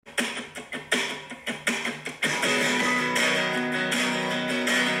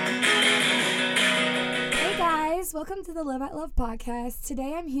welcome to the Live at Love podcast.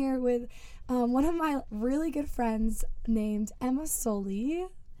 Today I'm here with one of my really good friends named Emma Soli.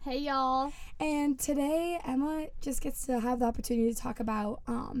 Hey, y'all. And today Emma just gets to have the opportunity to talk about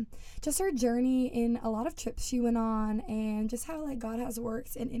just her journey in a lot of trips she went on and just how like God has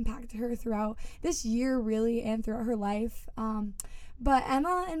worked and impacted her throughout this year really and throughout her life. But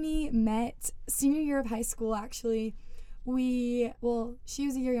Emma and me met senior year of high school actually. She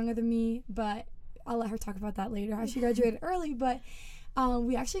was a year younger than me, but I'll let her talk about that later, how she graduated early, but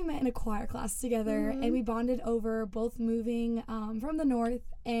we actually met in a choir class together, and we bonded over both moving from the north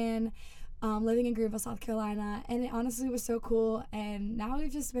and living in Greenville, South Carolina, and it honestly was so cool, and now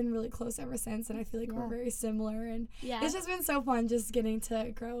we've just been really close ever since, and I feel like we're very similar, and it's just been so fun just getting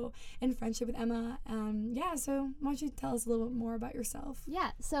to grow in friendship with Emma. So why don't you tell us a little bit more about yourself? Yeah,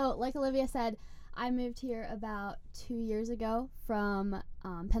 so like Olivia said, I moved here about 2 years ago from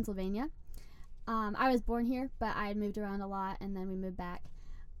Pennsylvania. I was born here, but I had moved around a lot, and then we moved back.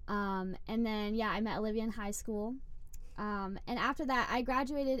 I met Olivia in high school. And after that, I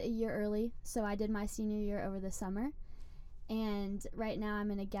graduated a year early, so I did my senior year over the summer. And right now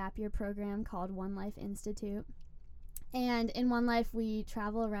I'm in a gap year program called One Life Institute. And in One Life, we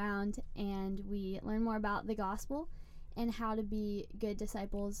travel around and we learn more about the gospel and how to be good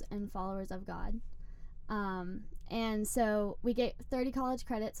disciples and followers of God. And so we get 30 college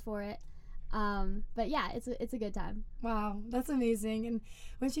credits for it. But yeah, it's a good time. Wow, that's amazing. And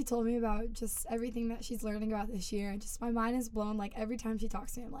when she told me about just everything that she's learning about this year, just my mind is blown. Like every time she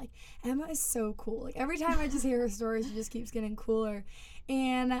talks to me, I'm like, Emma is so cool. Like every time I just hear her story, she just keeps getting cooler.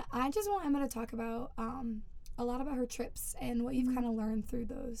 And I just want Emma to talk about a lot about her trips and what you've kind of learned through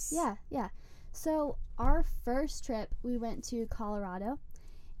those. Yeah. So our first trip, we went to Colorado.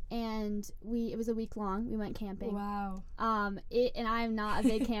 And it was a week long. We went camping. Wow. And I'm not a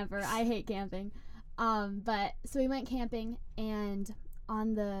big camper. I hate camping. So we went camping, and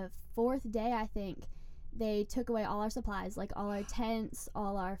on the fourth day, I think, they took away all our supplies, like all our tents,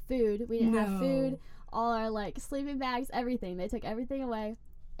 all our food. We didn't have food, all our like sleeping bags, everything. They took everything away,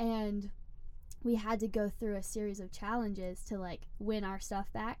 and we had to go through a series of challenges to like win our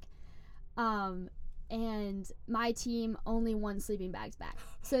stuff back. And my team only won sleeping bags back.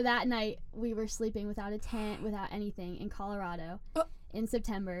 So that night, we were sleeping without a tent, without anything, in Colorado in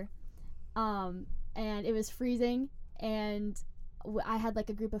September. And it was freezing, and I had, like,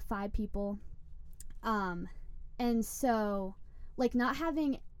 a group of 5 people. And so, like, not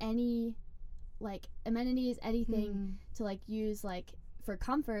having any, like, amenities, anything to, like, use, like, for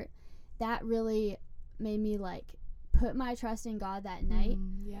comfort, that really made me, like, put my trust in God that night.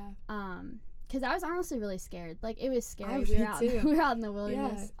 Because I was honestly really scared. Like, it was scary. We were out in the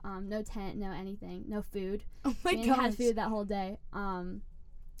wilderness. Yeah. No tent, no anything, no food. Oh my gosh. We had food that whole day. And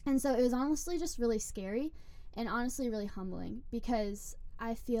so it was honestly just really scary and honestly really humbling, because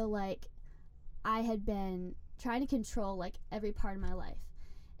I feel like I had been trying to control, like, every part of my life.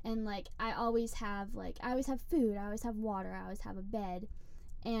 And, like, I always have food, I always have water, I always have a bed.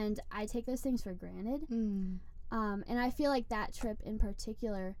 And I take those things for granted. And I feel like that trip in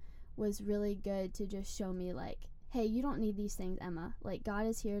particular was really good to just show me, like, hey, you don't need these things, Emma. Like, God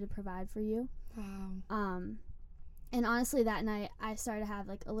is here to provide for you. Wow. And honestly, that night I started to have,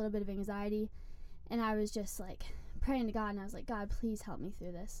 like, a little bit of anxiety, and I was just, like, praying to God, and I was like, God, please help me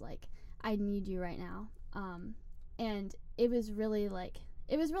through this. Like, I need you right now. And it was really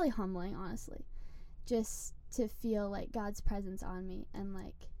humbling, honestly, just to feel, like, God's presence on me, and,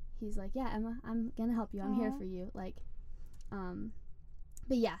 like, he's like, yeah, Emma, I'm gonna help you. I'm here for you. Like,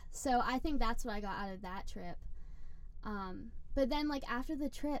 but yeah, so I think that's what I got out of that trip. But then, like, after the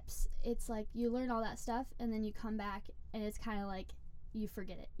trips, it's like you learn all that stuff, and then you come back, and it's kind of like you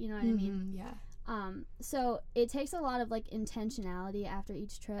forget it. You know what I mean? Yeah. So it takes a lot of, like, intentionality after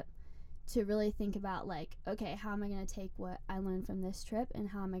each trip to really think about, like, okay, how am I going to take what I learned from this trip, and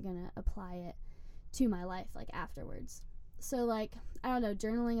how am I going to apply it to my life, like, afterwards? So, like, I don't know,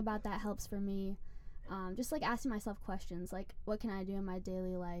 journaling about that helps for me. Just, like, asking myself questions, like, what can I do in my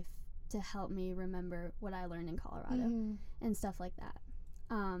daily life to help me remember what I learned in Colorado and stuff like that.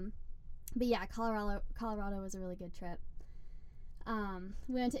 But yeah, Colorado was a really good trip.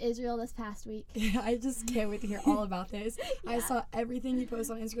 We went to Israel this past week. Yeah, I just can't wait to hear all about this. I saw everything you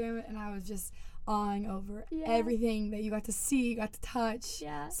post on Instagram, and I was just awing over everything that you got to see, got to touch.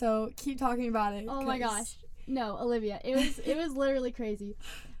 Yeah. So keep talking about it. Oh my gosh. No, Olivia, it was literally crazy.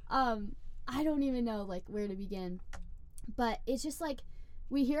 I don't even know, like, where to begin. But it's just, like,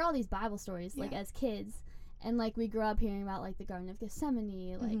 we hear all these Bible stories, like, as kids. And, like, we grew up hearing about, like, the Garden of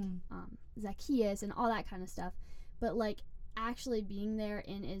Gethsemane, like, Zacchaeus and all that kind of stuff. But, like, actually being there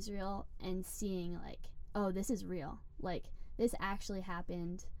in Israel and seeing, like, oh, this is real. Like, this actually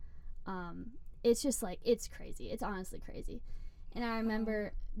happened. It's just like, it's crazy. It's honestly crazy. And I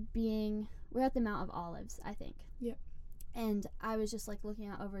remember we're at the Mount of Olives, I think. Yep. And I was just like looking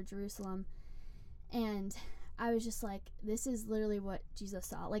out over Jerusalem, and I was just like, this is literally what Jesus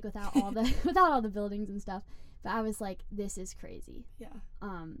saw, like without all the buildings and stuff. But I was like, this is crazy. Yeah.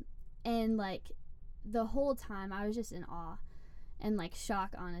 And like the whole time I was just in awe and like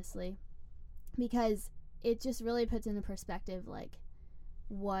shock, honestly, because it just really puts into perspective like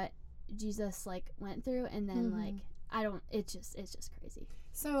what Jesus like went through, and then like it's just crazy.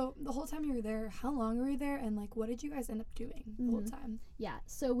 So the whole time you were there, how long were you there, and like what did you guys end up doing the whole time? Yeah,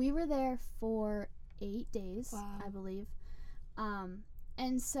 so we were there for 8 days. Wow. I believe.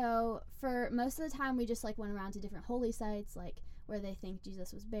 And so for most of the time we just like went around to different holy sites, like where they think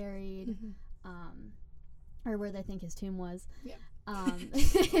Jesus was buried, or where they think his tomb was. Yeah.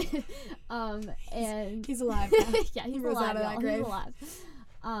 And he's alive now. Yeah, he's rose alive. out of that grave. He's alive.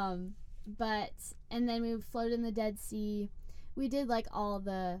 But and then we floated in the Dead Sea. We did like all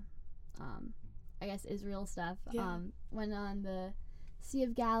the I guess Israel stuff. Yeah. Went on the Sea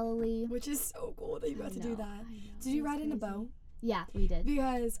of Galilee, which is so cool that you got to do that. I know. Did you ride in a boat? Yeah, we did.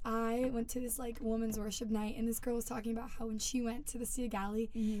 Because I went to this like women's worship night, and this girl was talking about how when she went to the Sea of Galilee,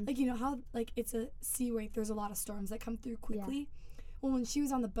 like, you know how like it's a sea where there's a lot of storms that come through quickly. Yeah. Well, when she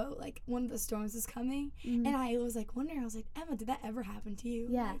was on the boat, like one of the storms was coming, and I was like wondering, I was like, Emma, did that ever happen to you?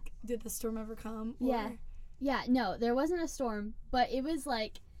 Yeah. Like, did the storm ever come? Yeah. No, there wasn't a storm, but it was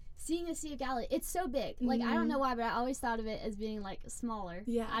like seeing the Sea of Galilee. It's so big. Like, I don't know why, but I always thought of it as being like smaller.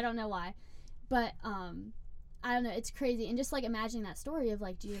 Yeah. I don't know why, but I don't know. It's crazy, and just like imagining that story of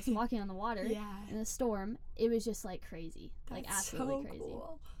like Jesus walking on the water in a storm, it was just like crazy. That's like absolutely so crazy.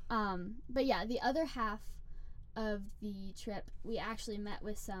 Cool. But yeah, the other half of the trip, we actually met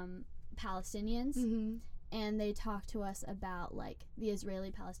with some Palestinians, and they talked to us about like the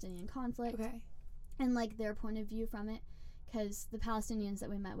Israeli-Palestinian conflict, and like their point of view from it, because the Palestinians that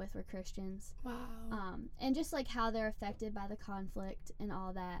we met with were Christians. Wow. And just like how they're affected by the conflict and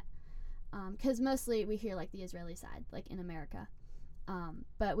all that, because mostly we hear like the Israeli side, like in America,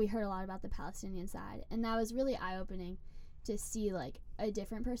 but we heard a lot about the Palestinian side, and that was really eye-opening to see like a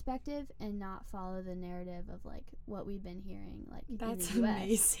different perspective and not follow the narrative of like what we've been hearing like that's in the US.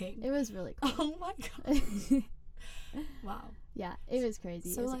 Amazing. It was really cool. Oh my god. Wow. Yeah, it was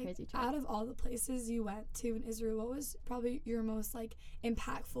crazy. So it was like, a crazy trip. out of all the places you went to in Israel, what was probably your most like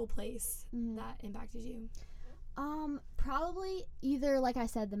impactful place that impacted you? Probably either, like I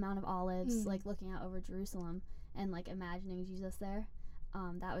said, the Mount of Olives, like looking out over Jerusalem and like imagining Jesus there.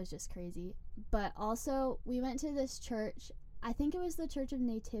 That was just crazy. But also, we went to this church. I think it was the Church of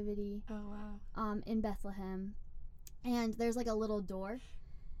Nativity. Oh, wow. In Bethlehem. And there's like a little door.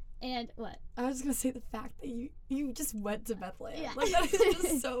 And what? I was just going to say the fact that you just went to Bethlehem. Yeah. Like, that is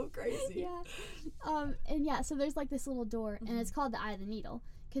just so crazy. Yeah. And yeah, so there's like this little door, and it's called the Eye of the Needle.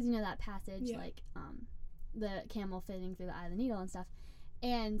 Because, you know, that passage, like, the camel fitting through the eye of the needle and stuff.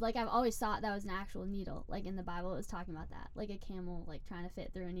 And like I've always thought that was an actual needle, like in the Bible it was talking about that, like a camel like trying to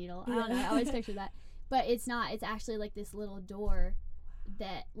fit through a needle. I don't know, I always picture that, but it's not. It's actually like this little door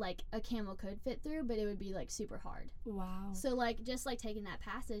that like a camel could fit through, but it would be like super hard. Wow. So like just like taking that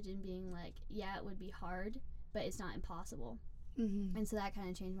passage and being like, yeah, it would be hard, but it's not impossible. And so that kind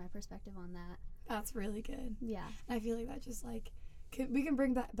of changed my perspective on that. That's really good. Yeah. I feel like that just like we can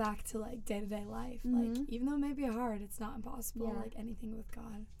bring that back to like day-to-day life. Like, even though it may be hard, it's not impossible. Like anything with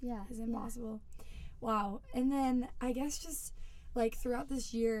God is impossible. Wow. And then I guess just like throughout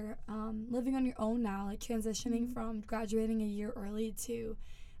this year, living on your own now, like transitioning from graduating a year early to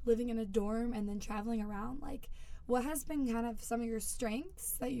living in a dorm and then traveling around, like what has been kind of some of your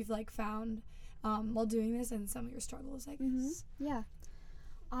strengths that you've like found while doing this, and some of your struggles, I guess? Yeah.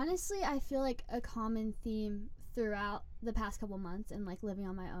 Honestly, I feel like a common theme throughout the past couple months and like living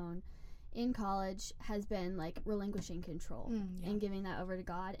on my own in college has been like relinquishing control and giving that over to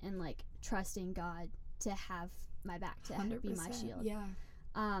God, and like trusting God to have my back, to 100%. be my shield. Yeah.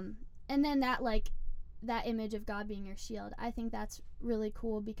 And then that like that image of God being your shield, I think that's really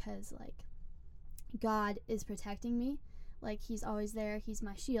cool, because like God is protecting me, like he's always there, he's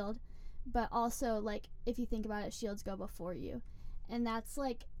my shield. But also like if you think about it, shields go before you, and that's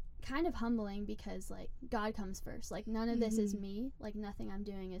like kind of humbling, because like God comes first. Like none of this is me, like nothing I'm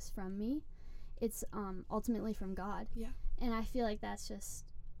doing is from me, it's ultimately from God. And I feel like that's just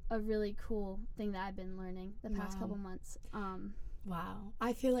a really cool thing that I've been learning the past couple months. Wow.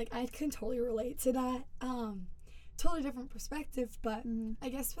 I feel like I can totally relate to that. Totally different perspective, but I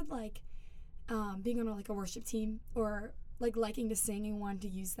guess with like being on like a worship team, or like liking to sing and wanting to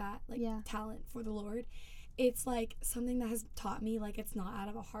use that like talent for the Lord, it's like something that has taught me like it's not out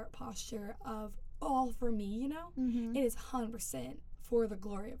of a heart posture of all for me, you know. It is 100% for the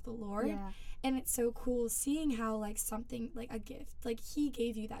glory of the Lord. And it's so cool seeing how like something like a gift, like he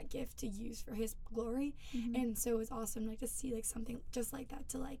gave you that gift to use for his glory. And so it's awesome like to see like something just like that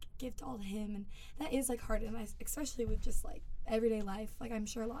to like give to all to him. And that is like hard, and especially with just like everyday life, like I'm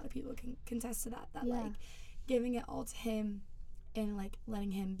sure a lot of people can contest to that like giving it all to him and like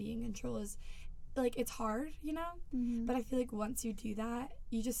letting him be in control is like it's hard, you know. But I feel like once you do that,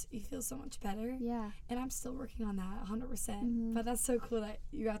 you feel so much better. And I'm still working on that 100%. But that's so cool that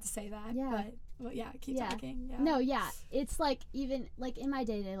you got to say that. But keep talking. It's like even like in my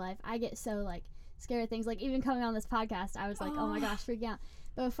day-to-day life, I get so like scared of things. Like even coming on this podcast, I was like, oh my gosh, freaking out.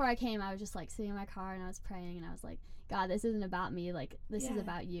 But before I came, I was just like sitting in my car and I was praying, and I was like, God, this isn't about me. Like this is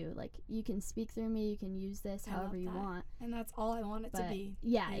about you. Like you can speak through me. You can use this however you want. And that's all I want it to be.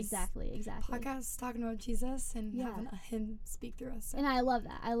 Yeah, exactly. Podcasts talking about Jesus and having him speak through us. So. And I love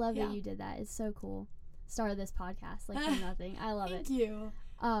that. I love that you did that. It's so cool. Started this podcast like from nothing. I love it. Thank you.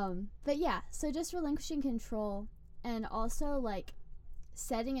 But yeah, so just relinquishing control and also like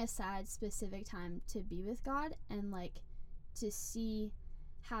setting aside specific time to be with God and like to see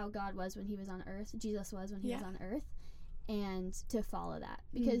how God was when he was on earth, Jesus was when he was on earth, and to follow that.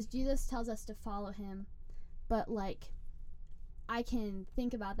 Because Jesus tells us to follow him, but like I can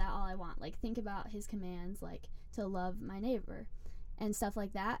think about that all I want. Like think about his commands, like to love my neighbor and stuff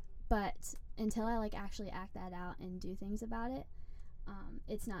like that. But until I like actually act that out and do things about it,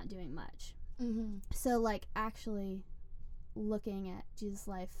 it's not doing much. So like actually looking at Jesus'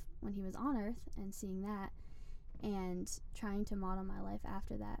 life when he was on earth and seeing that and trying to model my life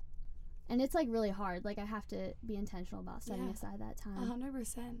after that. And it's like really hard. Like I have to be intentional about setting aside that time.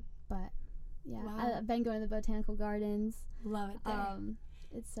 100%. But I've been going to the botanical gardens. Love it there.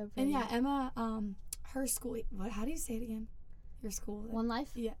 It's so pretty. And Emma, her school, how do you say it again? Your school? One Life?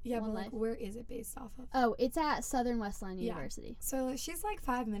 Yeah, One but Life. like, where is it based off of? Oh, it's at Southern Westland University. So she's like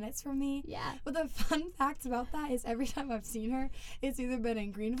 5 minutes from me. Yeah. But the fun fact about that is every time I've seen her, it's either been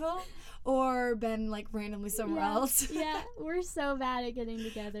in Greenville or been like randomly somewhere else. Yeah, we're so bad at getting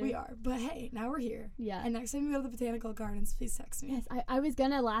together. We are. But hey, now we're here. Yeah. And next time we go to the botanical gardens, please text me. Yes, I was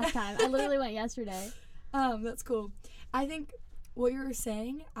gonna last time. I literally went yesterday. That's cool. I think what you were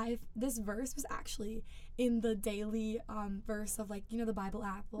saying, this verse was actually in the daily verse of like, you know, the Bible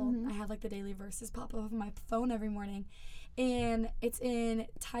app. Well, I have like the daily verses pop up on my phone every morning, and it's in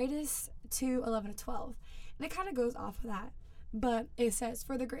Titus 2:11-12, and it kind of goes off of that. But it says,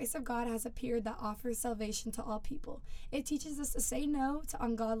 "For the grace of God has appeared that offers salvation to all people. It teaches us to say no to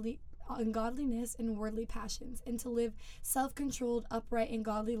ungodliness and worldly passions, and to live self-controlled, upright, and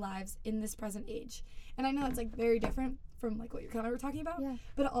godly lives in this present age." And I know it's like very different from like what you kind of were talking about,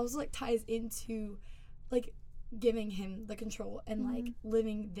 but it also like ties into like giving him the control and like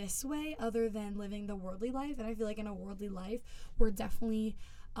living this way other than living the worldly life. And I feel like in a worldly life, we're definitely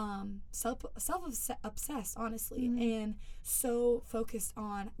self-obsessed, honestly, and so focused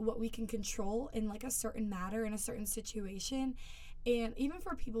on what we can control in like a certain matter in a certain situation. And even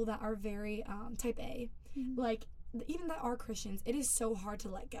for people that are very type A, like even that are Christians, it is so hard to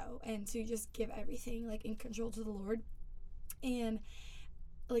let go and to just give everything like in control to the Lord. And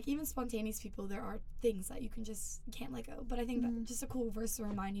like even spontaneous people, there are things that you can't let go. But I think that's just a cool verse to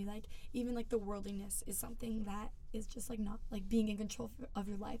remind you, like even like the worldliness is something that is just like not like being in control of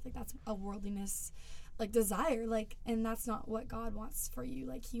your life. Like that's a worldliness like desire, like, and that's not what God wants for you.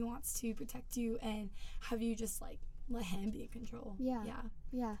 Like he wants to protect you and have you just like let him be in control. Yeah.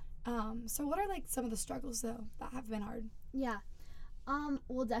 So what are like some of the struggles though that have been hard?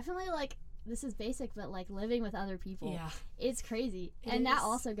 Well, definitely like this is basic, but like living with other people, it's crazy. That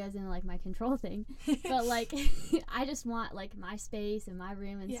also goes into like my control thing. But like I just want like my space and my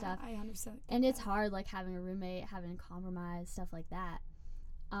room and stuff. I understand. And it's hard like having a roommate, having compromise, stuff like that.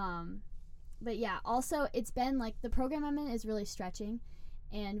 But yeah, also it's been like the program I'm in is really stretching,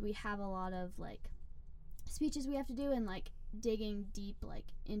 and we have a lot of like speeches we have to do and like digging deep like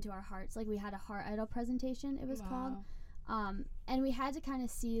into our hearts. Like we had a heart idol presentation, it was called, and we had to kind of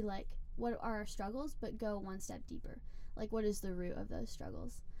see like what are our struggles, but go one step deeper. Like what is the root of those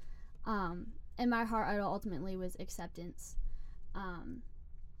struggles? And my heart idol ultimately was acceptance,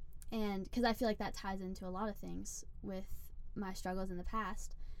 and because I feel like that ties into a lot of things with my struggles in the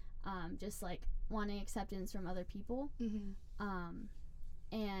past, just like wanting acceptance from other people,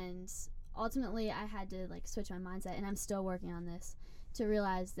 and ultimately I had to like switch my mindset, and I'm still working on this, to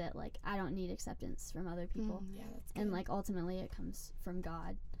realize that like I don't need acceptance from other people. That's good. And like ultimately it comes from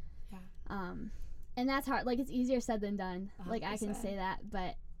God. And that's hard. Like, it's easier said than done. Like, I can 100%. say that,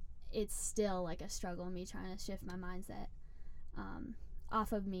 but it's still like a struggle, me trying to shift my mindset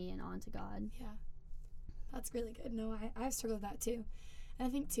off of me and onto God. Yeah. That's really good. No, I've struggled with that too. And I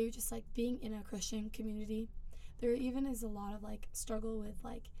think too, just like being in a Christian community, there even is a lot of like struggle with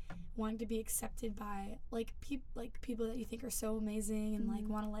like wanting to be accepted by like people that you think are so amazing and like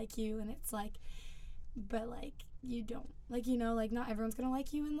want to like you, and it's like, but like you don't, like, you know, like not everyone's gonna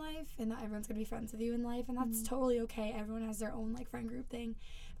like you in life, and not everyone's gonna be friends with you in life, and that's totally okay. Everyone has their own like friend group thing,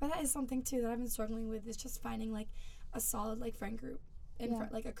 but that is something too that I've been struggling with, is just finding like a solid like friend group and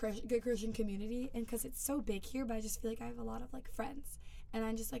like a good Christian community. And because it's so big here, but I just feel like I have a lot of like friends, and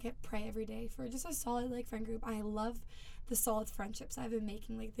I just like pray every day for just a solid like friend group. I love the solid friendships I've been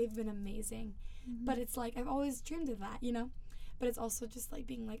making, like they've been amazing. But it's like I've always dreamed of that, you know. But it's also just like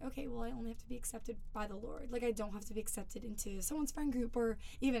being like, okay, well, I only have to be accepted by the Lord. Like, I don't have to be accepted into someone's friend group. Or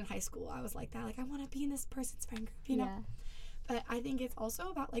even in high school, I was like that. Like, I want to be in this person's friend group, you know? Yeah. But I think it's also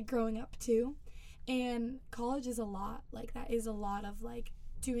about, like, growing up, too. And college is a lot. Like, that is a lot of, like,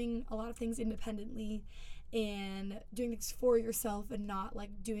 doing a lot of things independently and doing things for yourself and not,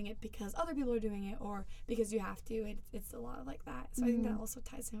 like, doing it because other people are doing it or because you have to. It's a lot of, like, that. So I think that also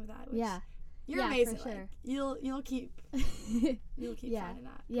ties in with that. Which, Yeah. you're amazing. For sure. Like, you'll keep finding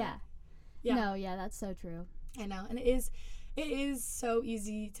that. Yeah. No, yeah, that's so true. I know, and it is so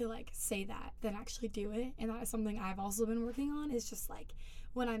easy to like say that than actually do it, and that is something I've also been working on. Is just like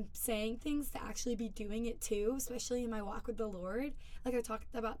when I'm saying things to actually be doing it too, especially in my walk with the Lord. Like I talked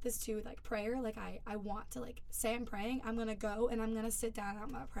about this too with like prayer. Like I want to like say I'm praying, I'm gonna go and I'm gonna sit down and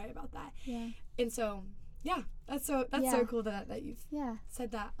I'm gonna pray about that. Yeah. And so yeah, that's so cool that you've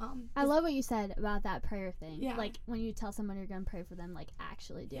said that. I love what you said about that prayer thing. Yeah. Like when you tell someone you're gonna pray for them, like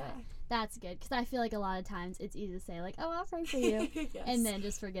actually do it. That's good, because I feel like a lot of times it's easy to say like, oh, I'll pray for you, yes. and then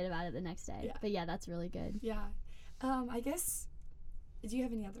just forget about it the next day. Yeah. But yeah, that's really good. Yeah. I guess, do you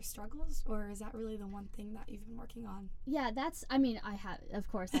have any other struggles, or is that really the one thing that you've been working on? Yeah, I mean, I have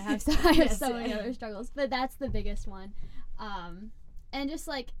so many other struggles, but that's the biggest one. And just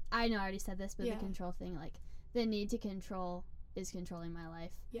like, I know I already said this, but the control thing, like the need to control is controlling my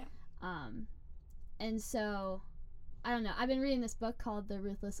life. Yeah. And so, I don't know. I've been reading this book called The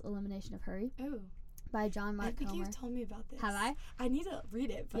Ruthless Elimination of Hurry. Oh. By John Mark Comer. I think you've told me about this. Have I? I need to read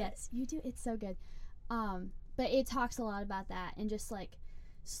it. But yes, you do. It's so good. But it talks a lot about that, and just like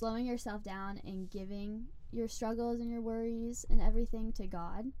slowing yourself down and giving your struggles and your worries and everything to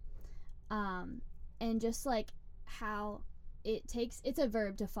God. And just like how it's a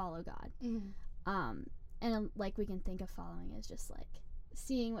verb to follow God. And like we can think of following as just like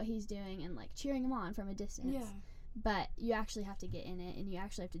seeing what he's doing and like cheering him on from a distance. Yeah. But you actually have to get in it, and you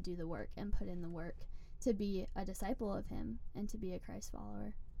actually have to do the work and put in the work to be a disciple of him and to be a Christ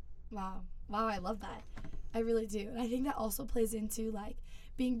follower. Wow, I love that. I really do. And I think that also plays into like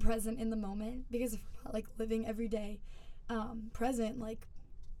being present in the moment, because if we're not like living every day present, like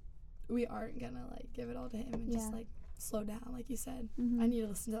we aren't gonna like give it all to him and just like slow down, like you said. I need to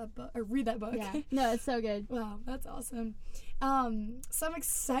listen to that book or read that book. Yeah. No, it's so good. Wow, that's awesome. Some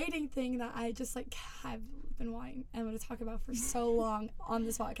exciting thing that I just like have been wanting Emma to talk about for so long on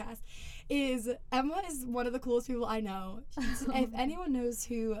this podcast is Emma is one of the coolest people I know. If anyone knows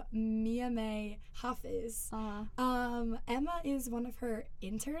who Mia May Huff is, Emma is one of her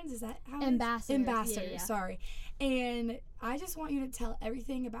interns. Is that how Ambassadors, yeah. Sorry. And I just want you to tell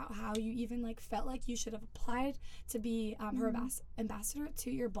everything about how you even like felt like you should have applied to be her ambassador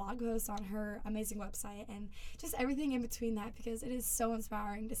to your blog post on her amazing website, and just everything in between that, because it is so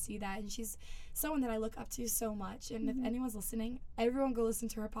inspiring to see that. And she's someone that I look up to so much. And if anyone's listening, everyone go listen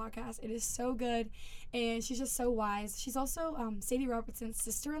to her podcast. It is so good, and she's just so wise. She's also Sadie Robertson's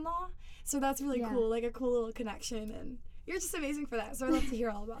sister-in-law, so that's really cool, like a cool little connection. And you're just amazing for that, so I'd love to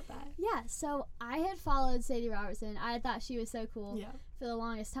hear all about that. Yeah, so I had followed Sadie Robertson. I thought she was so cool for the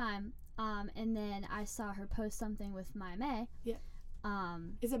longest time. And then I saw her post something with Maya May. Yeah.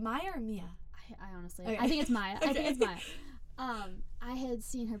 Is it Maya or Mia? I honestly, I think it's Maya. I think it's Maya. I had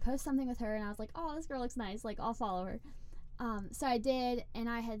seen her post something with her, and I was like, oh, this girl looks nice. Like, I'll follow her. So I did, and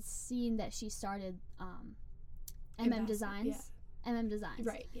I had seen that she started Designs. Yeah. Designs.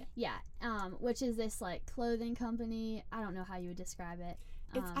 Right, yeah. Which is this, like, clothing company. I don't know how you would describe it.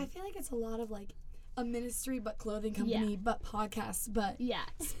 I feel like it's a lot of, like, a ministry but clothing company but podcasts, but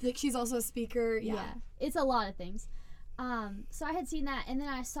like she's also a speaker. Yeah. It's a lot of things. So I had seen that, and then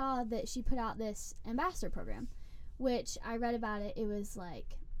I saw that she put out this ambassador program, which I read about it. It was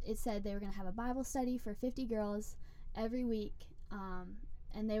like, it said they were going to have a Bible study for 50 girls every week,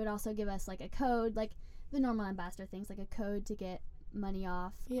 and they would also give us like a code, like the normal ambassador things, like a code to get money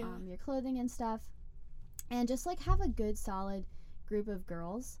off your clothing and stuff. and just like have a good solid group of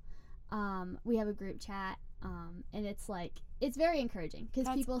girls. We have a group chat, and it's very encouraging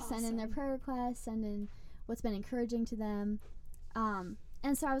because people send in their prayer requests, send in what's been encouraging to them.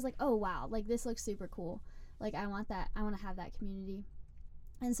 And so I was like, oh wow, like this looks super cool. Like I want to have that community.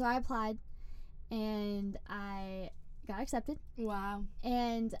 And so I applied, and I got accepted. Wow.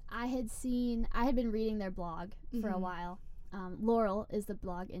 And I had been reading their blog for a while. Laurel is the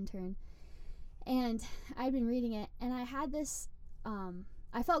blog intern, and I'd been reading it, and I had this,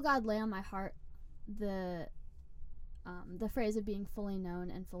 I felt God lay on my heart the phrase of being fully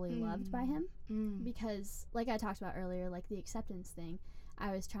known and fully loved by him, because like I talked about earlier, like the acceptance thing,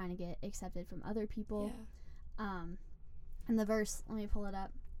 I was trying to get accepted from other people. And the verse, let me pull it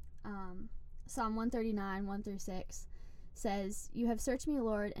up, Psalm 139 1-6 says, "You have searched me,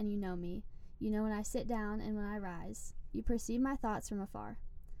 Lord, and you know me. You know when I sit down and when I rise. You perceive my thoughts from afar.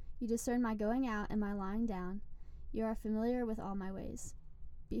 You discern my going out and my lying down. You are familiar with all my ways.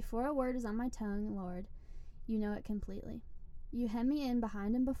 Before a word is on my tongue, Lord, you know it completely. You hem me in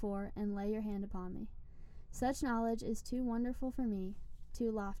behind and before and lay your hand upon me. Such knowledge is too wonderful for me,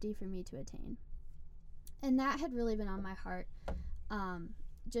 too lofty for me to attain." And that had really been on my heart.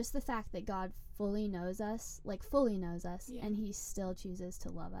 Just the fact that God fully knows us, and he still chooses to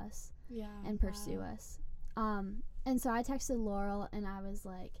love us and pursue us. And so I texted Laurel, and I was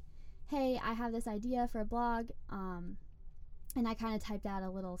like, hey, I have this idea for a blog, and I kind of typed out a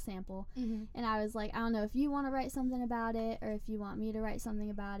little sample, and I was like, I don't know if you want to write something about it or if you want me to write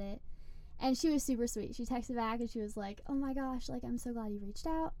something about it. And she was super sweet. She texted back, and she was like, oh my gosh, like, I'm so glad you reached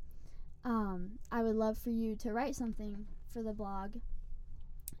out. I would love for you to write something for the blog.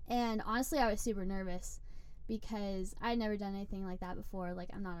 And honestly, I was super nervous because I'd never done anything like that before. Like,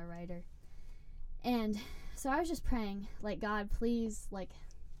 I'm not a writer. And so I was just praying, like, God, please, like,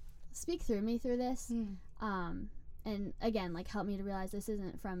 speak through me through this. And again, like, help me to realize this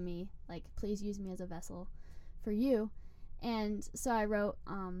isn't from me. Like, please use me as a vessel for you. And so I wrote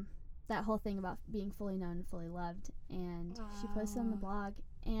that whole thing about being fully known and fully loved. And she posted on the blog.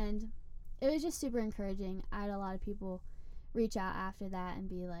 And it was just super encouraging. I had a lot of people reach out after that and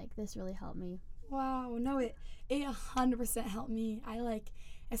be like, this really helped me. Wow. No, it 100% helped me. I, like,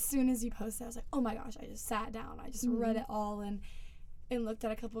 as soon as you posted, I was like, oh my gosh, I just sat down. I just read it all and looked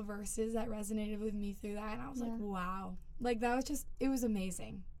at a couple of verses that resonated with me through that. And I was like, wow. Like, that was just, it was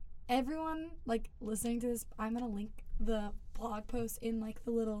amazing. Everyone, like, listening to this, I'm going to link the blog post in, like,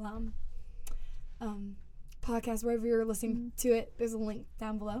 the little podcast, wherever you're listening to it. There's a link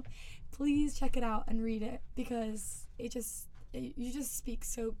down below. Please check it out and read it, because you just speak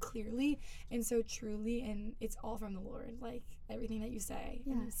so clearly and so truly, and it's all from the Lord, like everything that you say.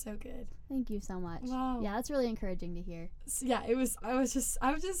 And it's so good. Thank you so much. Wow. Yeah, that's really encouraging to hear. So, yeah, I was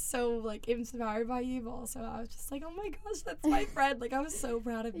just so, like, inspired by you, but also I was just like, oh my gosh, that's my friend. Like, I was so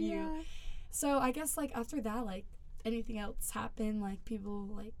proud of you. So I guess, like, after that, like, anything else happen? Like, people,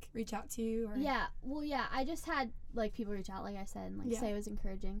 like, reach out to you? Or? Yeah. Well, yeah, I just had, like, people reach out, like I said, and, like, say it was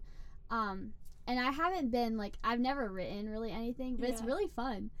encouraging. And I haven't been, like, I've never written really anything, but it's really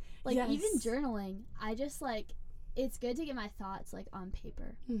fun. Like, even journaling, I just, like, it's good to get my thoughts, like, on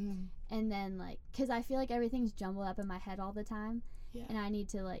paper. And then, like, because I feel like everything's jumbled up in my head all the time. And I need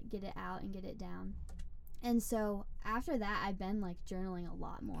to, like, get it out and get it down. And so after that, I've been, like, journaling a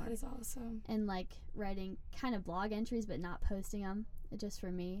lot more. That is awesome. And, like, writing kind of blog entries, but not posting them, just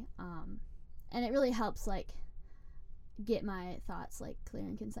for me. And it really helps, like, get my thoughts, like, clear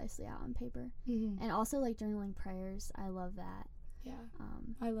and concisely out on paper. And also, like, journaling prayers. I love that.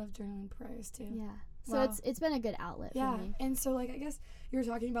 I love journaling prayers too. So it's been a good outlet for me. And so, like, I guess you were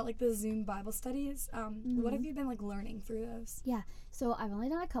talking about, like, the Zoom Bible studies. What have you been, like, learning through those? So I've only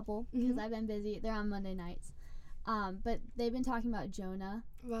done a couple because I've been busy. They're on Monday nights. But they've been talking about Jonah.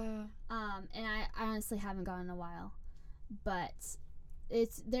 Wow. And I honestly haven't gone in a while. But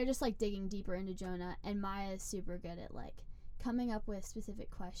they're just, like, digging deeper into Jonah, and Maya is super good at, like, coming up with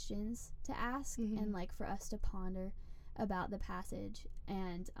specific questions to ask and, like, for us to ponder about the passage.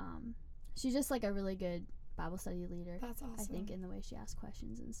 And she's just, like, a really good Bible study leader. That's awesome. I think, in the way she asks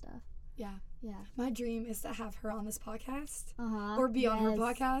questions and stuff. My dream is to have her on this podcast or be on her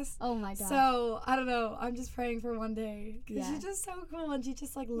podcast. Oh my gosh. So I don't know, I'm just praying for one day, because she's just so cool, and she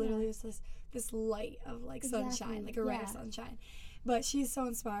just, like, literally is this light of, like, sunshine, like a ray of sunshine. But she's so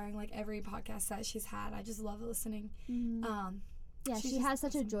inspiring. Like, every podcast that she's had, I just love listening. She has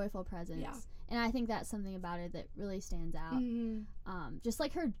such a joyful presence. And I think that's something about her that really stands out. Just,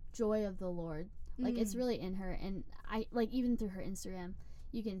 like, her joy of the Lord. Like, it's really in her. And I, like, even through her Instagram,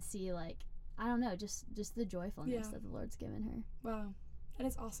 you can see, like, I don't know, just the joyfulness that the Lord's given her. Wow. That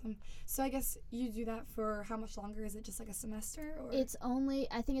is awesome. So I guess you do that for how much longer? Is it just like a semester? Or It's only,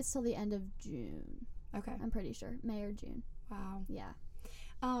 I think it's till the end of June. Okay. I'm pretty sure. May or June. Wow. Yeah.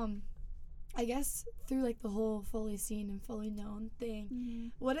 I guess through like the whole fully seen and fully known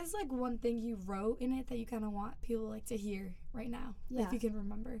thing, what is like one thing you wrote in it that you kind of want people like to hear right now? Yeah. If you can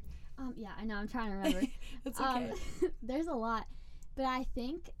remember. Yeah, I know. I'm trying to remember. That's okay. There's a lot, but I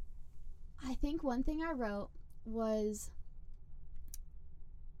think one thing I wrote was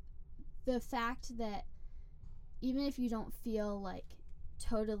the fact that even if you don't feel like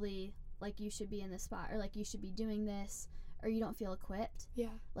totally like you should be in this spot or like you should be doing this or you don't feel equipped,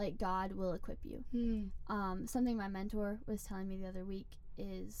 like God will equip you. Something my mentor was telling me the other week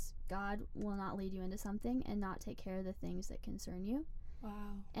is God will not lead you into something and not take care of the things that concern you. Wow.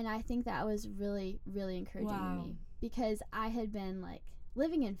 And I think that was really, really encouraging to me, because I had been like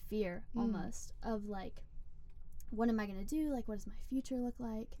living in fear almost of like, what am I going to do? Like, what does my future look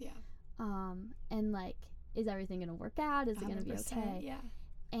like? Yeah. And like, is everything going to work out? Is it going to be okay? Yeah.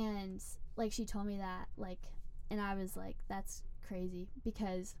 And like, she told me that, like, and I was like, that's crazy,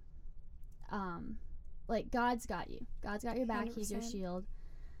 because like, God's got you. God's got your back. 100%. He's your shield.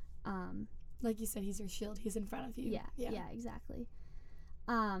 Like you said, he's your shield. He's in front of you. Yeah, exactly.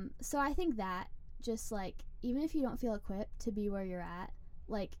 So I think that just like, even if you don't feel equipped to be where you're at,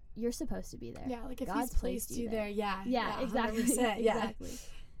 like, you're supposed to be there. Yeah, like if God's he's placed you there. Yeah, exactly. 100%, yeah. Exactly.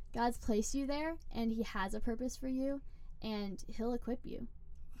 God's placed you there, and he has a purpose for you, and he'll equip you.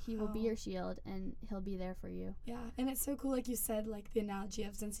 He will be your shield, and he'll be there for you. Yeah, and it's so cool, like you said, like the analogy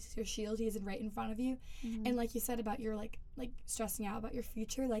of since he's your shield, he's right in front of you. And like you said about your like stressing out about your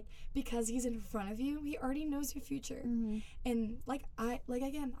future, like because he's in front of you, he already knows your future. And like I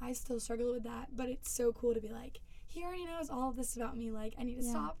still struggle with that, but it's so cool to be like, he already knows all of this about me. Like, I need to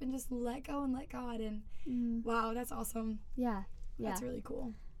stop and just let go and let God. And wow, that's awesome. Yeah. That's really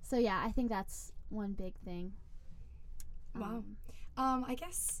cool. So yeah, I think that's one big thing. Wow. I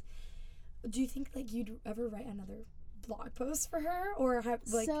guess, do you think like you'd ever write another blog post for her, or have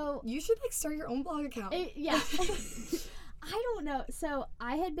like, so, you should like start your own blog account? Yeah. I don't know. So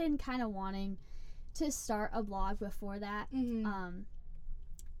I had been kind of wanting to start a blog before that, and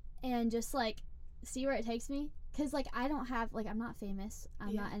just like see where it takes me, because like I don't have like, I'm not famous,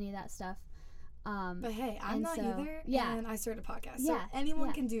 I'm not any of that stuff. But hey, I'm not either. And I started a podcast. So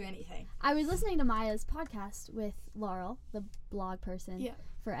anyone can do anything. I was listening to Maya's podcast with Laurel, the blog person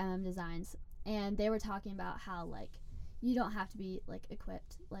for Designs, and they were talking about how like you don't have to be like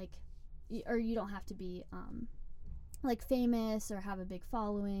equipped, like, or you don't have to be like famous or have a big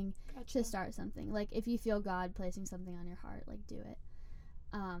following to start something. Like, if you feel God placing something on your heart, like, do it.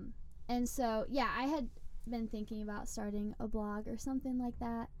 And so I had been thinking about starting a blog or something like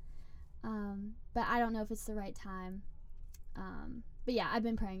that. But I don't know if it's the right time. But yeah, I've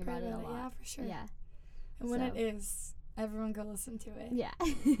been praying about it a lot. Yeah, for sure. Yeah. And when it is, everyone go listen to it. Yeah.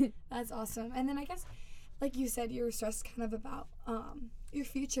 That's awesome. And then I guess, like you said, you were stressed kind of about your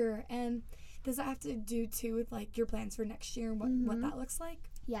future. And does that have to do too with like your plans for next year and what that looks like?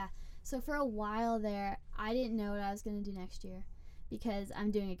 Yeah. So for a while there, I didn't know what I was going to do next year, because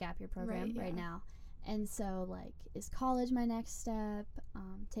I'm doing a gap year program right now. And so, like, is college my next step?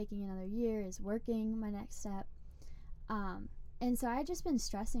 Taking another year, is working my next step? And so I had just been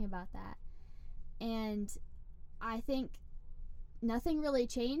stressing about that. And I think nothing really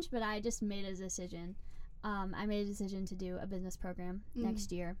changed, but I just made a decision. I made a decision to do a business program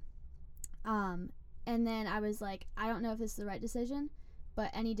next year. And then I was like, I don't know if it's the right decision,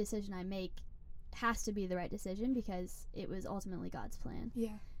 but any decision I make has to be the right decision, because it was ultimately God's plan.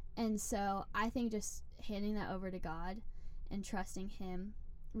 Yeah. And so I think just handing that over to God and trusting him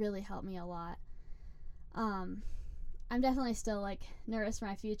really helped me a lot. I'm definitely still like nervous for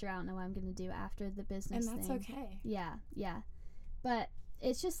my future. I don't know what I'm going to do after the business thing. And that's okay. Yeah. But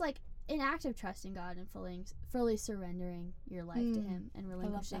it's just like an act of trusting God and fully surrendering your life to him and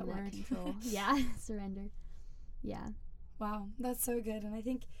relinquishing that control. Surrender. Yeah. Wow, that's so good. And I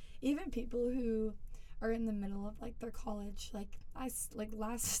think even people who are in the middle of like their college, like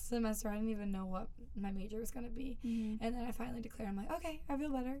last semester I didn't even know what my major was going to be, and then I finally declared, I'm like, okay, I feel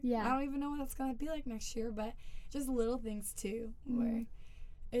better. I don't even know what that's going to be like next year, but just little things too, where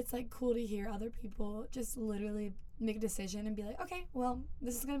it's like cool to hear other people just literally make a decision and be like, okay, well,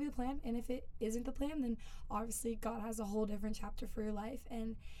 this is going to be the plan, and if it isn't the plan, then obviously God has a whole different chapter for your life.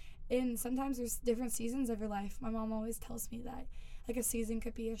 And sometimes there's different seasons of your life. My mom always tells me that like a season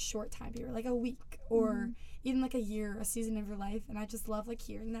could be a short time period, like a week, or even like a year, a season of your life. And I just love like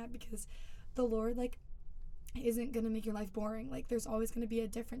hearing that, because the Lord like isn't gonna make your life boring. Like, there's always gonna be a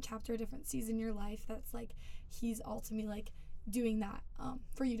different chapter, a different season in your life that's like he's ultimately like doing that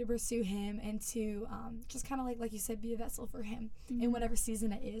for you to pursue him and to just kind of like you said, be a vessel for him in whatever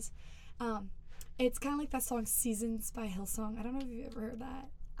season it is. It's kind of like that song Seasons by Hillsong. I don't know if you've ever heard that.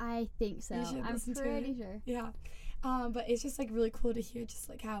 I think so. I'm pretty sure. Yeah. But it's just like really cool to hear just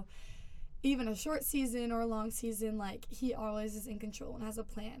like how even a short season or a long season, like he always is in control and has a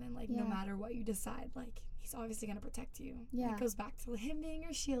plan, and like no matter what you decide, like he's obviously going to protect you. Yeah. It goes back to him being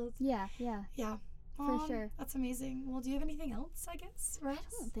your shield. Yeah. For sure. That's amazing. Well, do you have anything else, I guess? Right?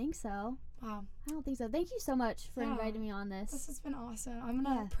 I don't think so. Wow. I don't think so. Thank you so much for inviting me on this. This has been awesome. I'm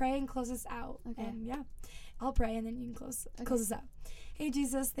going to pray and close this out. Okay. And I'll pray and then you can close this out. Hey,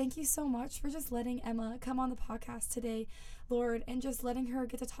 Jesus, thank you so much for just letting Emma come on the podcast today, Lord, and just letting her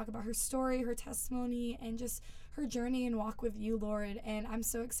get to talk about her story, her testimony, and just her journey and walk with you, Lord. And I'm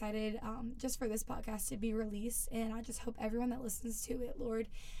so excited just for this podcast to be released, and I just hope everyone that listens to it, Lord,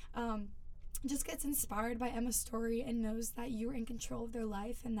 just gets inspired by Emma's story and knows that you're in control of their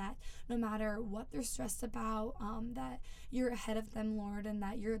life, and that no matter what they're stressed about, that you're ahead of them, Lord, and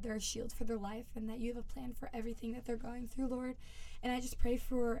that you're their shield for their life, and that you have a plan for everything that they're going through, Lord. And I just pray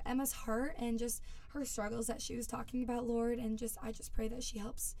for Emma's heart and just her struggles that she was talking about, Lord, and I just pray that she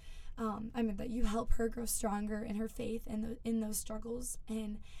helps, that you help her grow stronger in her faith and in those struggles,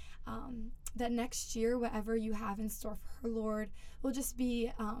 and that next year, whatever you have in store for her, Lord, will just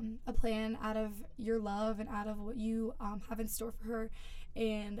be a plan out of your love and out of what you have in store for her.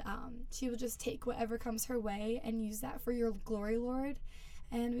 And she will just take whatever comes her way and use that for your glory, Lord.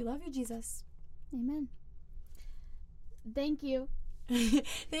 And we love you, Jesus. Amen. Thank you.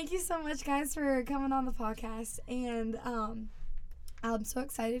 Thank you so much, guys, for coming on the podcast. And I'm so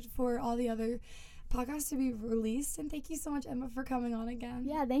excited for all the other podcast to be released, and thank you so much, Emma, for coming on again.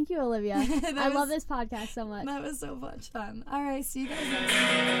 Yeah, thank you, Olivia. I love this podcast so much. That was so much fun. All right, see you guys next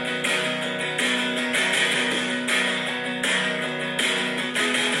time.